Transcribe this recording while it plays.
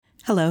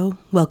Hello,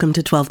 welcome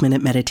to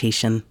 12-Minute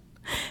Meditation.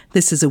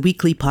 This is a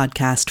weekly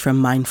podcast from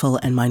Mindful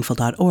and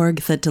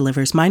Mindful.org that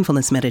delivers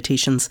mindfulness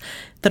meditations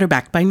that are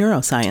backed by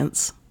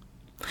neuroscience.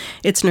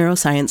 It's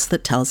neuroscience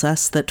that tells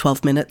us that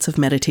 12 minutes of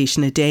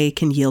meditation a day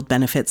can yield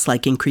benefits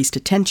like increased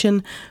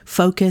attention,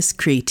 focus,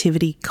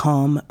 creativity,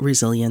 calm,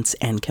 resilience,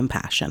 and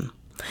compassion.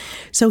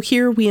 So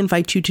here we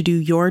invite you to do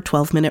your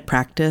 12-minute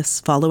practice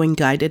following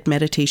guided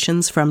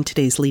meditations from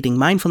today's leading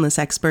mindfulness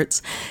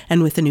experts.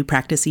 And with a new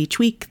practice each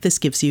week, this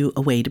gives you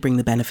a way to bring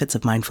the benefits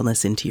of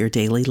mindfulness into your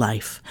daily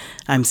life.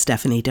 I'm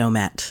Stephanie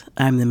Domet.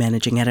 I'm the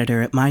managing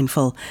editor at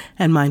Mindful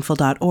and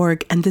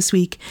Mindful.org. And this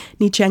week,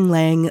 Ni-Cheng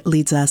Liang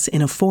leads us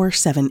in a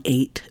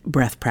 4-7-8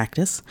 breath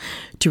practice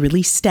to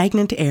release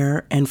stagnant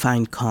air and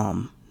find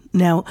calm.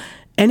 Now,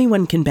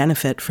 anyone can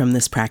benefit from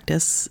this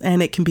practice,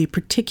 and it can be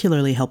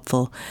particularly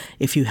helpful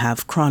if you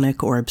have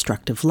chronic or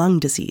obstructive lung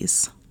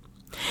disease.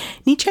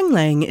 Ni-Cheng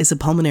Liang is a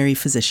pulmonary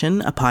physician,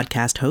 a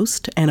podcast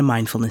host, and a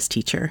mindfulness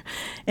teacher.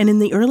 And in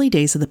the early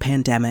days of the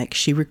pandemic,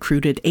 she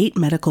recruited 8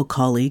 medical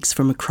colleagues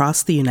from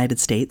across the United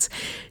States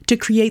to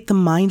create the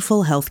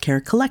Mindful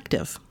Healthcare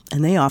Collective.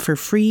 And they offer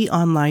free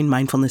online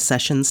mindfulness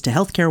sessions to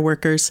healthcare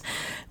workers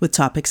with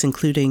topics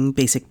including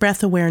basic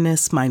breath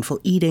awareness, mindful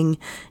eating,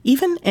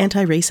 even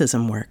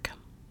anti-racism work.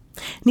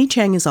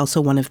 Ni-Cheng is also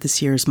one of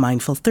this year's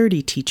Mindful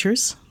 30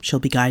 teachers. She'll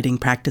be guiding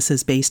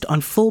practices based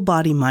on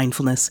full-body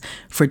mindfulness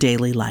for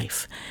daily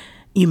life.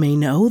 You may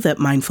know that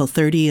Mindful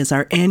 30 is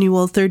our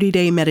annual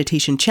 30-day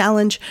meditation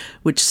challenge,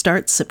 which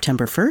starts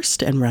September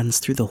 1st and runs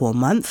through the whole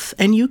month,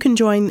 and you can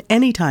join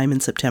anytime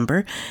in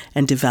September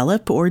and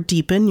develop or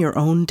deepen your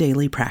own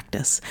daily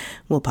practice.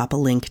 We'll pop a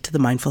link to the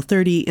Mindful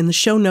 30 in the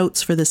show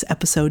notes for this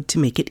episode to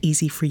make it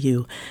easy for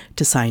you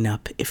to sign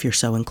up if you're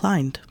so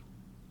inclined.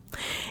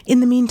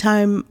 In the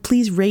meantime,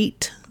 please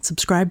rate,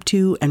 subscribe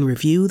to, and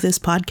review this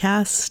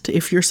podcast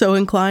if you're so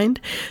inclined.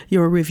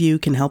 Your review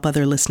can help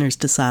other listeners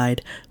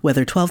decide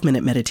whether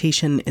 12-minute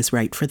meditation is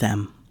right for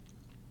them.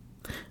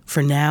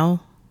 For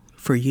now,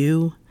 for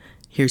you,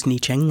 here's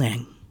Ni-Cheng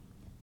Liang.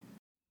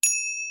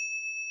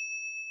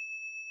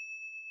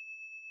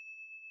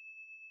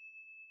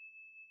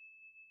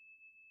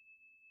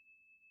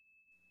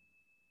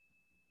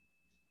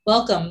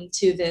 Welcome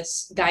to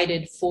this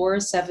guided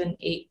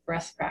 4-7-8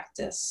 breath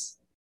practice.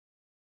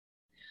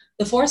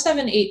 The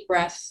 4-7-8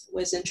 breath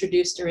was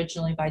introduced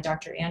originally by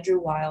Dr.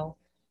 Andrew Weil,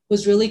 who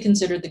was really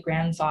considered the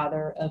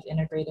grandfather of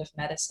integrative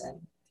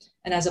medicine.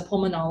 And as a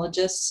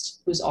pulmonologist,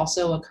 who's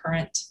also a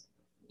current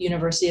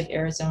University of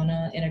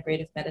Arizona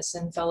Integrative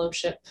Medicine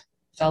Fellowship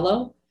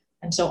fellow,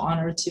 I'm so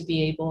honored to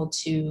be able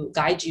to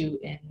guide you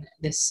in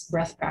this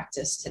breath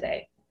practice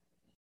today.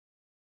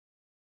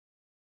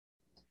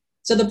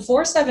 So the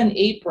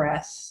 4-7-8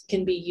 breath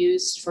can be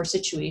used for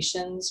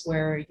situations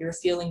where you're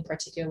feeling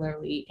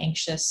particularly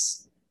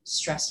anxious,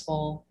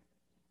 stressful,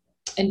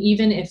 and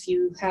even if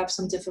you have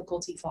some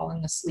difficulty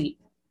falling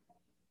asleep.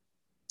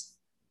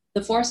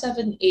 The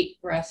 4-7-8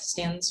 breath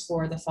stands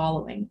for the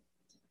following.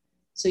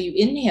 So you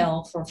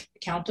inhale for a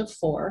count of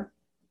 4,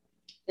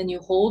 then you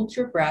hold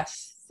your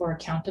breath for a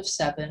count of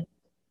 7,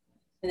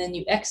 and then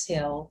you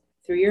exhale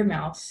through your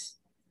mouth,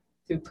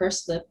 through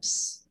pursed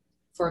lips,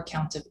 for a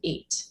count of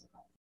 8.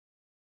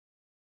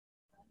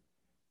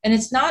 And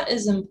it's not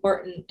as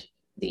important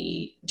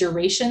the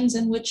durations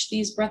in which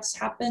these breaths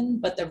happen,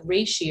 but the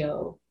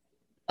ratio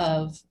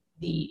of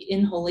the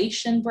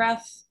inhalation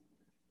breath,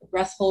 the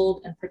breath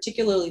hold, and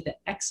particularly the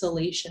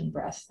exhalation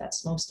breath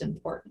that's most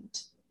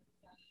important.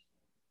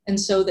 And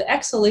so the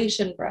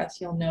exhalation breath,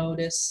 you'll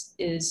notice,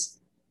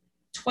 is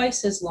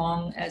twice as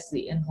long as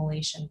the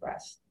inhalation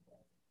breath.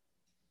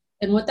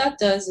 And what that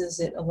does is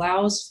it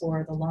allows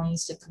for the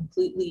lungs to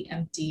completely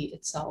empty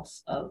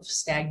itself of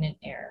stagnant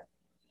air.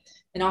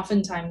 And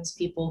oftentimes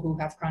people who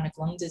have chronic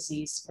lung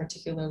disease,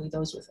 particularly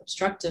those with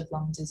obstructive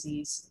lung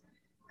disease,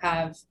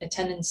 have a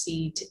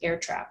tendency to air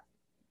trap.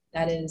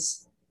 That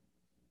is,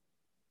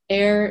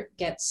 air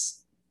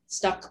gets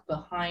stuck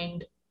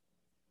behind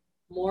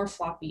more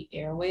floppy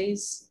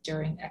airways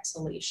during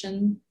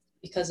exhalation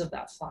because of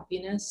that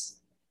floppiness.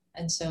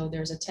 And so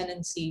there's a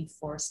tendency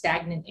for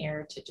stagnant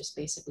air to just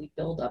basically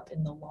build up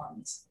in the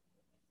lungs.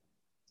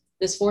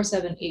 This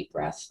 4-7-8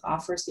 breath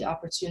offers the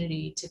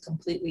opportunity to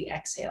completely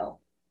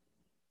exhale.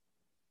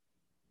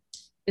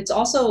 It's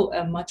also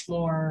a much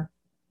more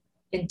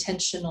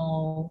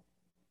intentional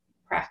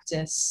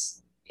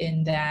practice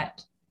in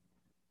that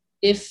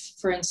if,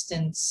 for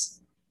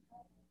instance,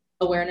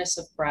 awareness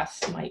of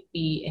breath might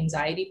be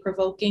anxiety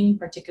provoking,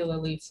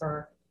 particularly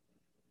for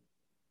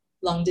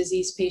lung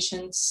disease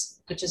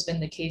patients, which has been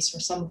the case for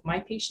some of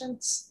my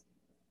patients,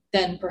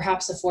 then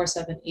perhaps a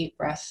 4-7-8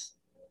 breath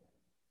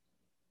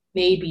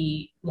may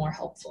be more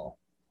helpful.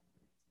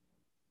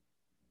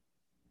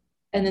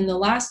 And then the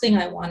last thing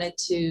I wanted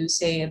to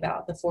say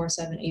about the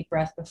 4-7-8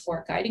 breath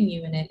before guiding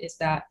you in it is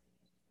that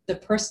the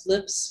pursed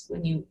lips,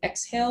 when you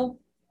exhale,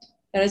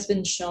 that has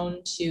been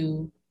shown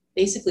to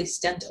basically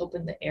stent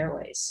open the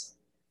airways.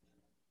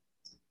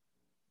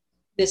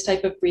 This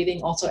type of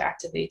breathing also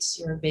activates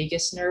your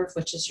vagus nerve,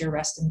 which is your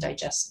rest and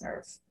digest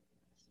nerve.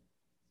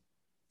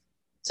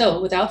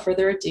 So without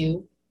further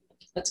ado,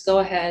 let's go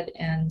ahead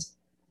and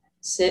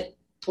sit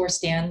or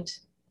stand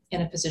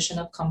in a position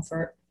of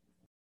comfort.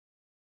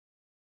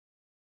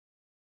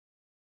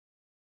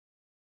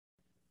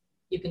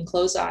 You can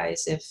close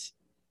eyes if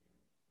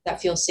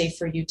that feels safe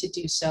for you to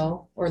do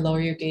so, or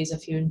lower your gaze a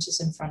few inches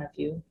in front of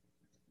you.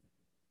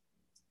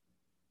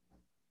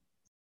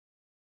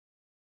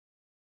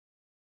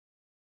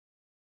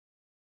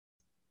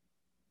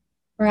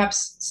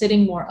 Perhaps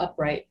sitting more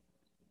upright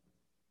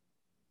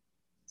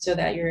so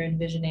that you're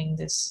envisioning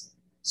this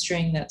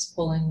string that's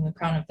pulling the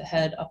crown of the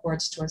head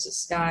upwards towards the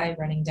sky,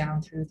 running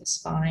down through the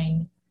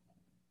spine.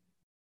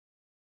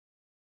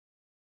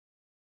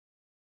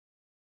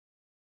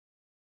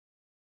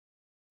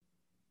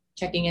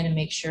 Checking in and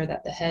make sure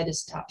that the head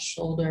is top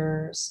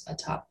shoulders,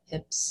 atop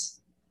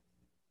hips.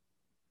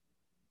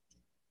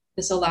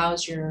 This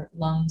allows your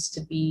lungs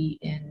to be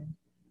in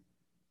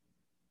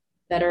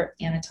better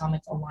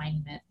anatomic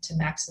alignment to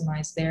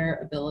maximize their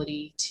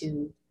ability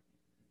to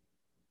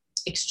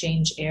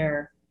exchange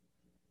air.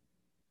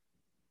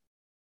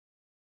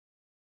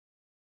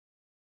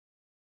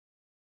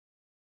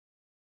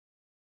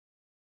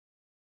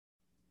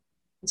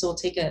 And so we'll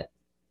take an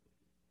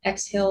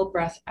exhale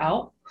breath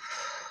out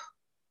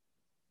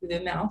through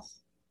the mouth.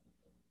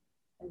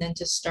 And then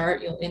to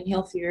start, you'll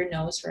inhale through your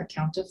nose for a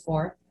count of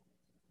 4,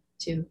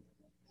 2,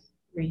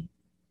 3,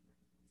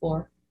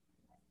 4.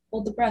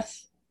 Hold the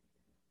breath.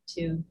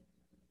 2,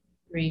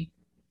 3,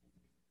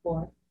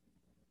 4,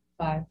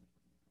 5,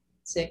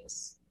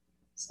 6,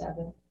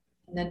 7.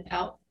 And then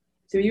out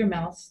through your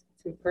mouth,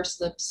 through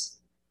pursed lips.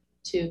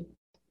 2,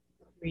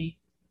 3,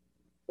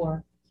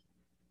 4,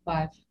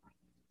 5,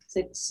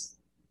 6,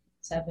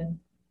 7,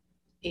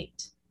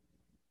 8.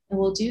 And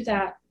we'll do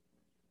that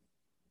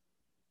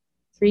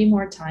 3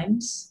 more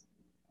times.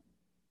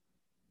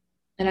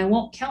 And I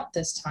won't count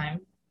this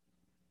time,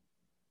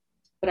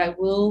 but I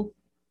will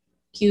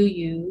cue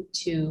you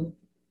to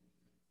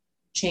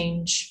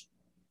change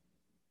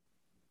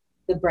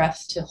the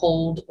breath to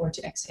hold or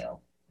to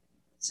exhale.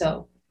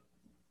 So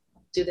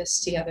do this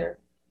together.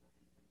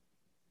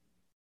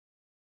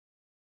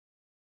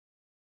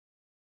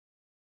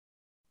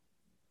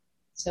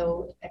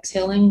 So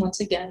exhaling once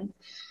again,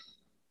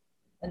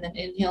 and then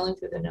inhaling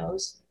through the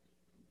nose.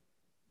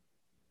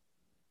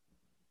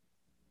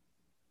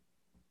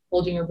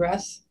 Holding your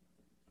breath.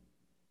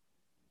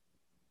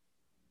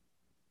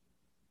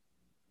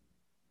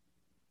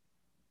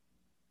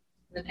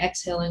 And then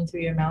exhaling through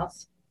your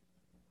mouth.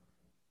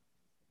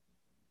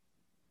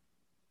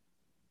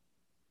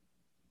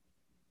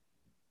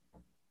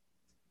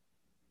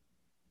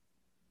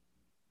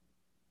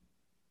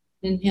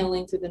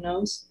 Inhaling through the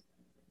nose.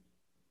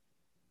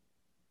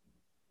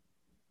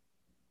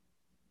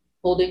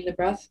 Holding the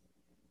breath.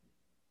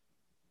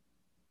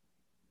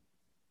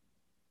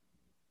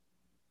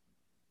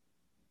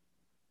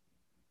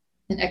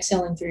 And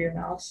exhaling through your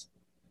mouth.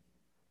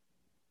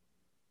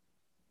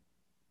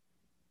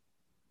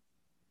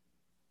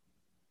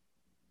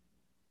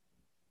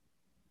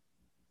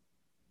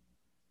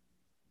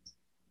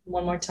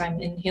 One more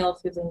time, inhale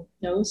through the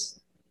nose.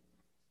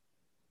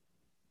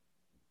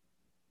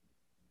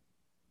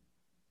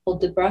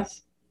 Hold the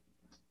breath.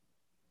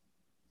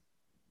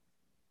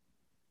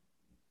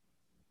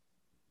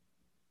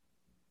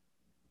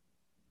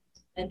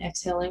 And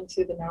exhaling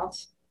through the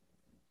mouth.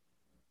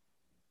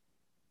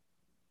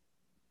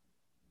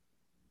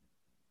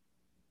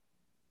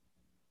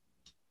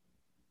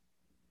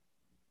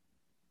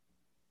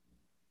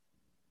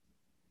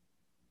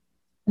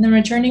 And then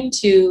returning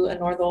to a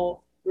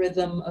normal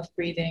rhythm of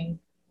breathing.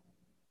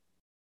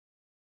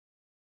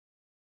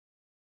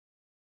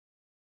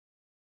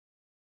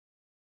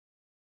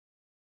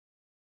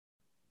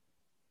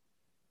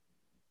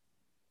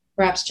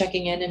 Perhaps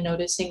checking in and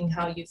noticing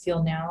how you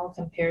feel now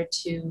compared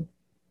to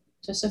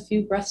just a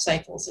few breath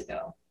cycles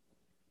ago.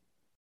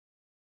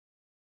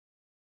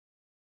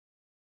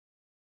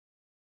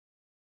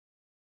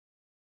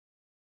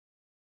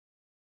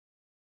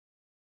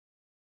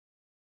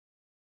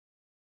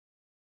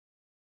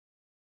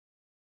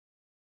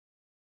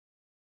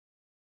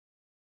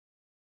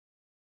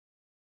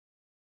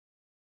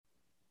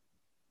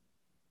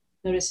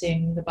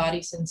 Noticing the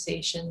body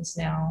sensations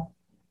now.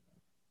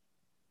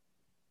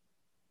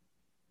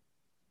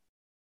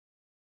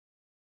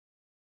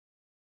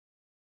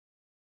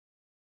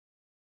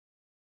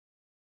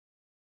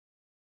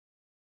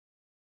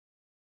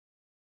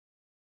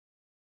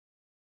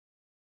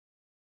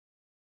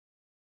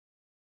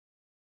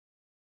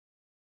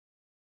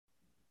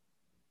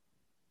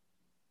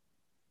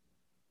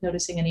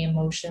 Noticing any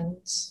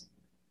emotions.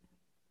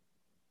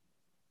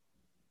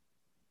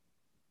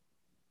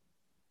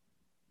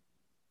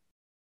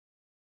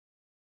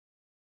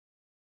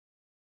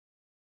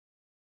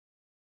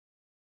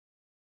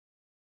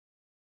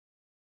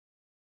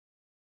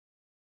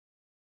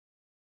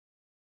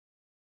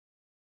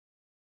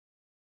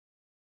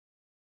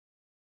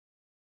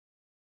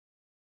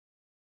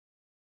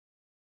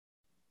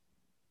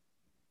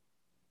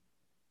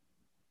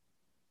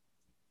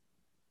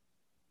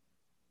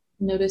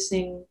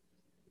 Noticing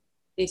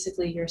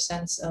basically your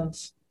sense of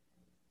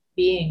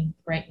being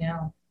right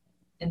now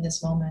in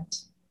this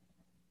moment.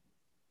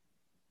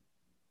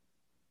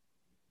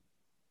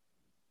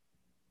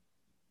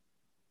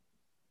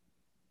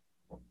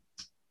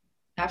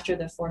 After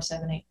the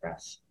 4-7-8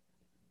 breath.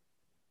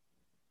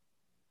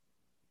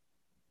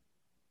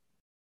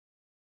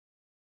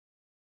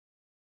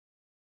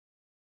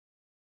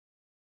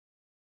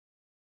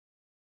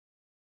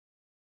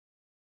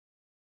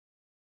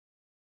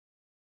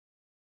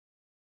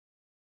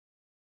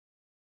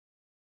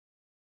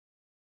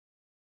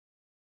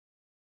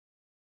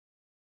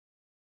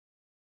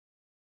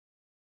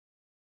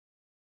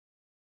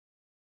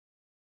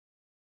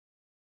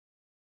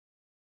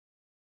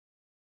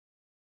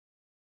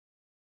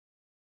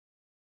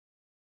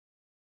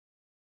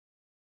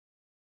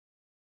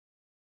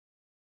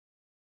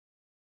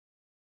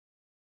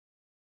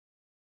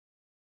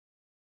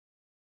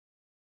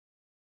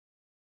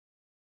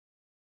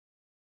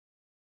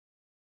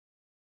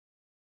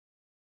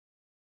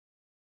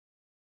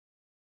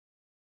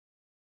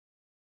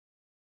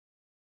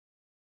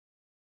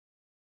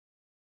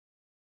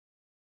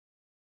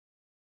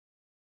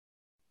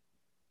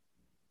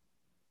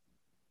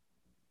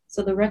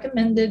 So the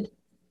recommended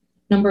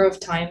number of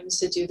times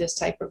to do this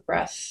type of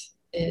breath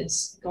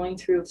is going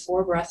through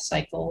 4 breath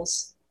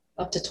cycles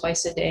up to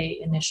twice a day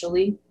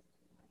initially.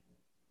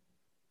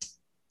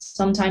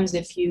 Sometimes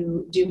if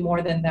you do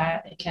more than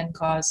that, it can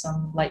cause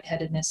some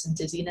lightheadedness and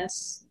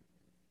dizziness.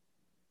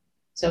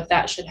 So if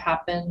that should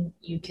happen,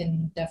 you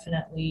can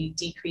definitely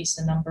decrease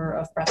the number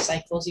of breath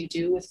cycles you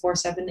do with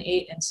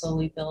 4-7-8 and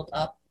slowly build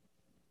up.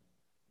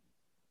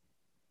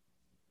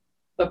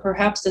 But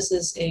perhaps this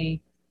is a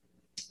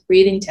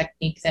breathing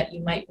technique that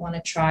you might want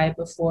to try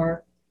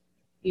before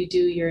you do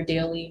your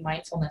daily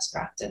mindfulness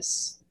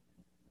practice.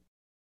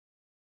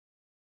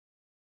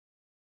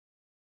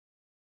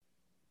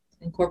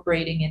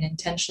 Incorporating an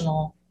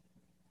intentional,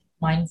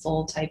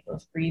 mindful type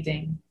of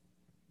breathing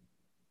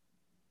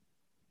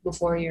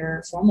before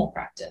your formal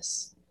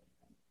practice.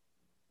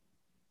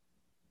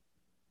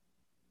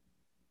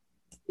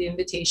 The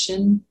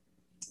invitation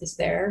is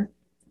there.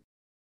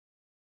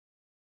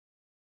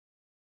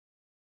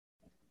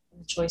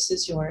 The choice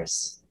is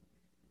yours.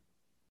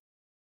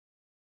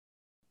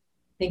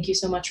 Thank you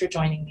so much for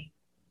joining me.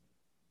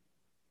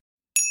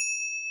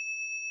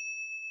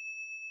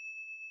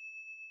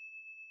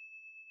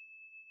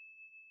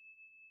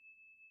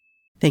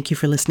 Thank you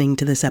for listening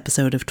to this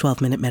episode of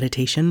 12-Minute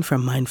Meditation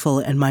from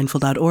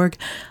mindfulandmindful.org.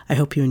 I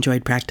hope you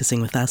enjoyed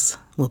practicing with us.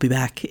 We'll be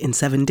back in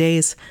 7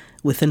 days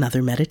with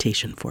another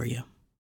meditation for you.